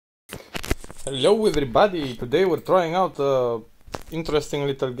Hello everybody, today we're trying out a interesting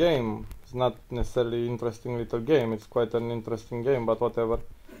little game. It's not necessarily interesting little game, it's quite an interesting game, but whatever.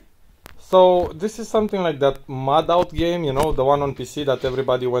 So this is something like that Mud Out game, you know, the one on PC that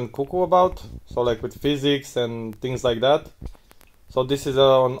everybody went cuckoo about. So like with physics and things like that. So this is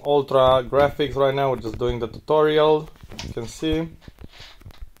on ultra graphics right now, we're just doing the tutorial, you can see.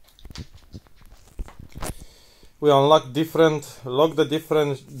 We unlock the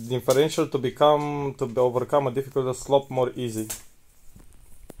differential to overcome a difficult slope more easy.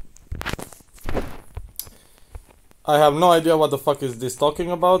 I have no idea what the fuck is this talking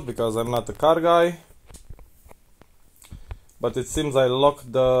about because I'm not a car guy. But it seems I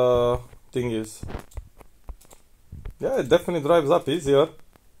locked the thingies. Yeah, it definitely drives up easier.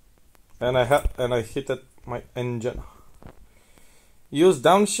 And I hit my engine. Use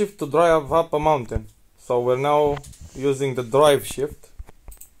downshift to drive up a mountain. So we're now using the drive shift.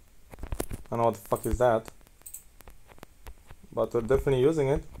 I don't know what the fuck is that. But we're definitely using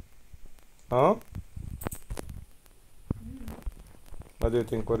it. Huh? What do you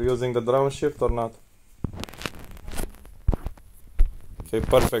think? We're using the downshift or not? Okay,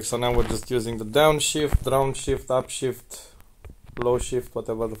 perfect. So now we're just using the downshift, downshift, upshift, low shift,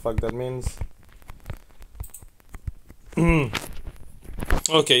 whatever the fuck that means.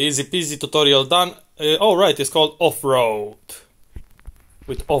 Okay, easy peasy, tutorial done. Oh right, it's called off-road.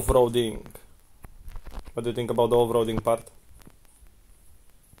 With off-roading. What do you think about the off-roading part?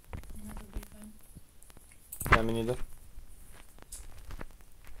 Yeah, me neither.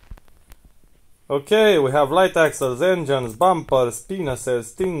 Okay, we have light axles, engines, bumpers,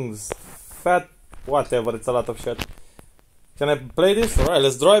 penises, things, fat, whatever, it's a lot of shit. Can I play this? Alright,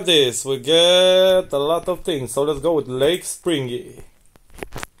 let's drive this. We get a lot of things, so let's go with Lake Springy.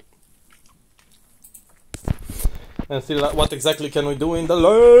 And see what exactly can we do in the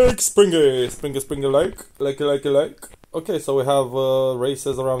Lake Springy. Springy lake. Lake. Okay, so we have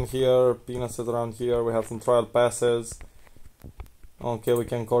races around here, penises around here, we have some trial passes. Okay, we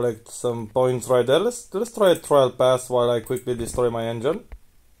can collect some points right there. Let's try a trial pass while I quickly destroy my engine.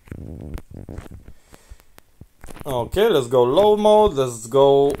 Okay, let's go low mode. Let's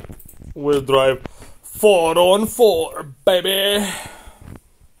go wheel drive 4-on-4, baby.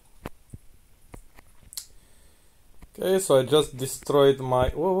 Okay, so I just destroyed my...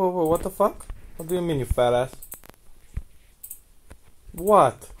 Whoa, what the fuck? What do you mean, you fat ass?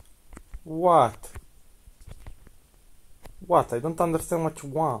 What? What? I don't understand what you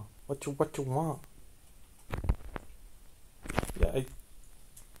want. What you want? Yeah, I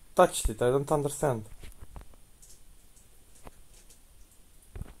touched it. I don't understand.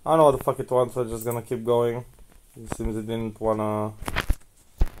 I don't know what the fuck it wants. We're just gonna keep going. It seems it didn't wanna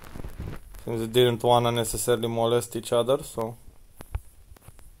necessarily molest each other, so.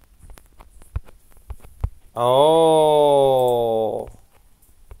 Oh.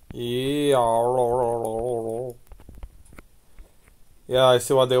 Yeah. Yeah, I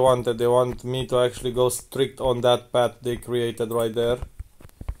see what they wanted. They want me to actually go strict on that path they created right there.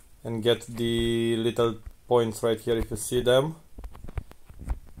 And get the little points right here if you see them.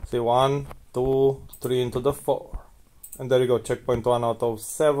 See, 1, 2, 3 into the 4. And there you go, checkpoint 1 out of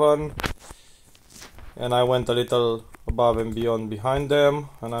 7. And I went a little above and beyond behind them.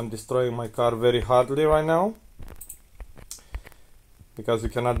 And I'm destroying my car very hardly right now. Because you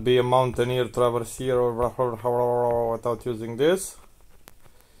cannot be a mountaineer traversier without using this.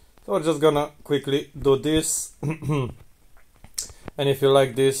 So we're just gonna quickly do this. And if you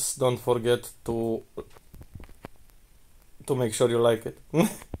like this, don't forget to make sure you like it.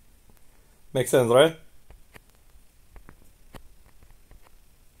 Makes sense, right?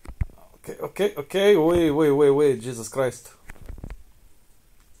 Okay, wait, Jesus Christ.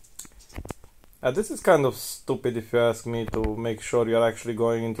 This is kind of stupid if you ask me, to make sure you're actually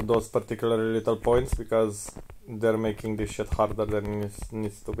going into those particular little points, because they're making this shit harder than it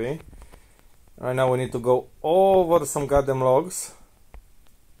needs to be. Right now we need to go over some goddamn logs.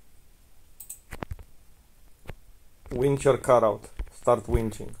 Winch your car out. Start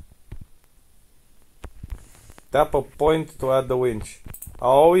winching. Tap a point to add the winch.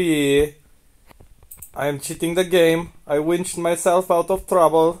 Oh yeah. I am cheating the game. I winched myself out of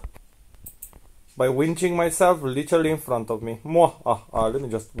trouble by winching myself literally in front of me. Let me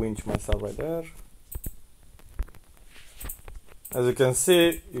just winch myself right there. As you can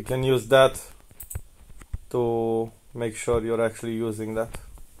see, you can use that to make sure you're actually using that.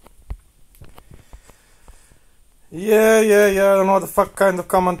 Yeah, I don't know what the fuck kind of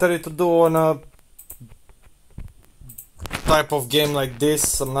commentary to do on a type of game like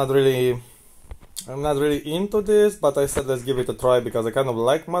this. I'm not really I'm not really into this, but I said let's give it a try because I kind of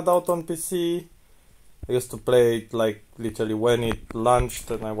like Mud-Out on PC. I used to play it like literally when it launched,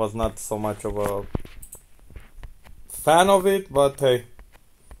 and I was not so much of a fan of it, but hey,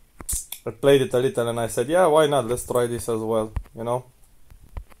 I played it a little and I said, yeah, why not? Let's try this as well, you know?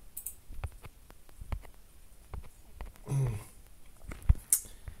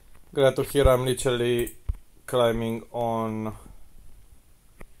 Glad to hear I'm literally climbing on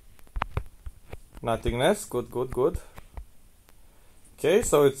nothingness. Good, good, good. Okay,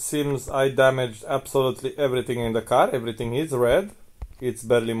 so it seems I damaged absolutely everything in the car. Everything is red. It's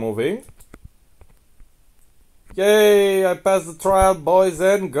barely moving. Yay! I passed the trial, boys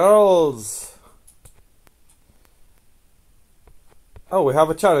and girls! Oh, we have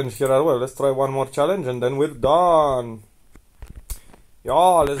a challenge here as well. Let's try one more challenge and then we're done. Yeah,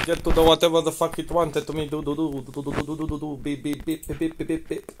 let's get to the whatever the fuck it wanted to me do beep beep beep beep beep beep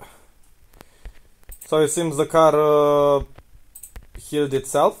beep. So it seems the car healed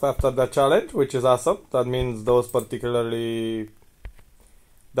itself after that challenge, which is awesome. That means that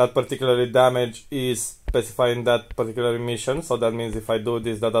particular damage is specifying that particular mission. So that means if I do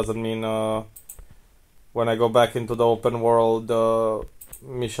this, that doesn't mean when I go back into the open world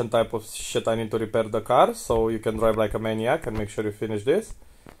mission type of shit I need to repair the car. So you can drive like a maniac and make sure you finish this.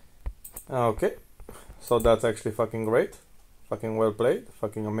 Okay, so that's actually fucking great, fucking well played,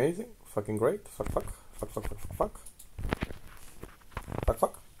 fucking amazing, fucking great. Fuck.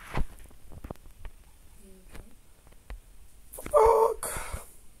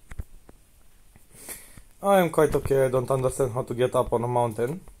 I am quite okay. I don't understand how to get up on a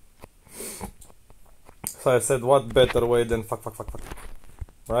mountain. So I said, what better way than fuck.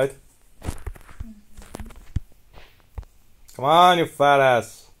 Right? Come on, you fat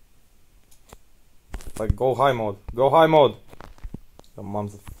ass. Like, go high mode. Go high mode. Your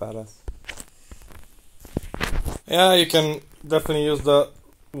mom's a fat ass. Yeah, you can definitely use the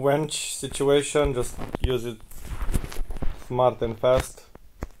wench situation. Just use it smart and fast.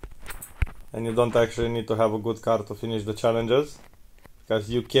 And you don't actually need to have a good car to finish the challenges. Because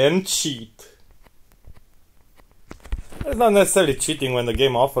you can cheat. It's not necessarily cheating when the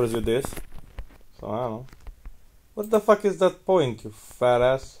game offers you this. So I don't know. What the fuck is that point, you fat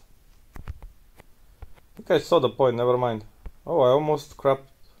ass? I think I saw the point, never mind. Oh, I almost crapped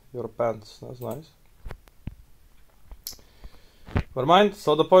your pants. That's nice. Never mind,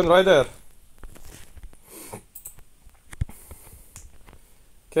 saw the point right there.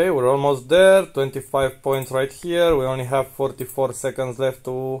 Okay, we're almost there. 25 points right here. We only have 44 seconds left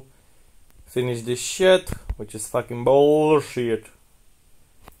to finish this shit, which is fucking bullshit.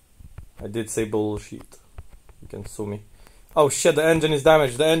 I did say bullshit. You can sue me. Oh shit, the engine is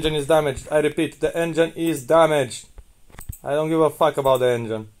damaged. The engine is damaged. I repeat, the engine is damaged. I don't give a fuck about the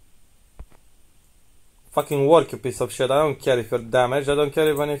engine. Fucking work, you piece of shit. I don't care if you're damaged. I don't care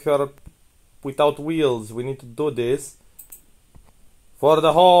even if you're without wheels. We need to do this for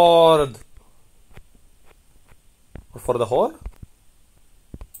the horde. Or for the whore?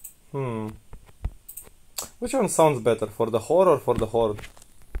 Which one sounds better? For the whore or for the horde?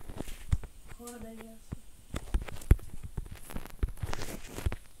 Horde, I guess.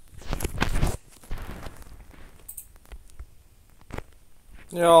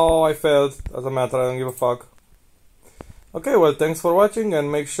 Yo, I failed. Doesn't matter, I don't give a fuck. Okay, well, thanks for watching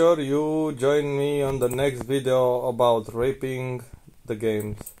and make sure you join me on the next video about raping the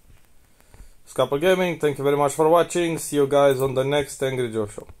games. Scalpel Gaming, thank you very much for watching. See you guys on the next Angry Joe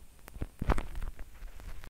Show.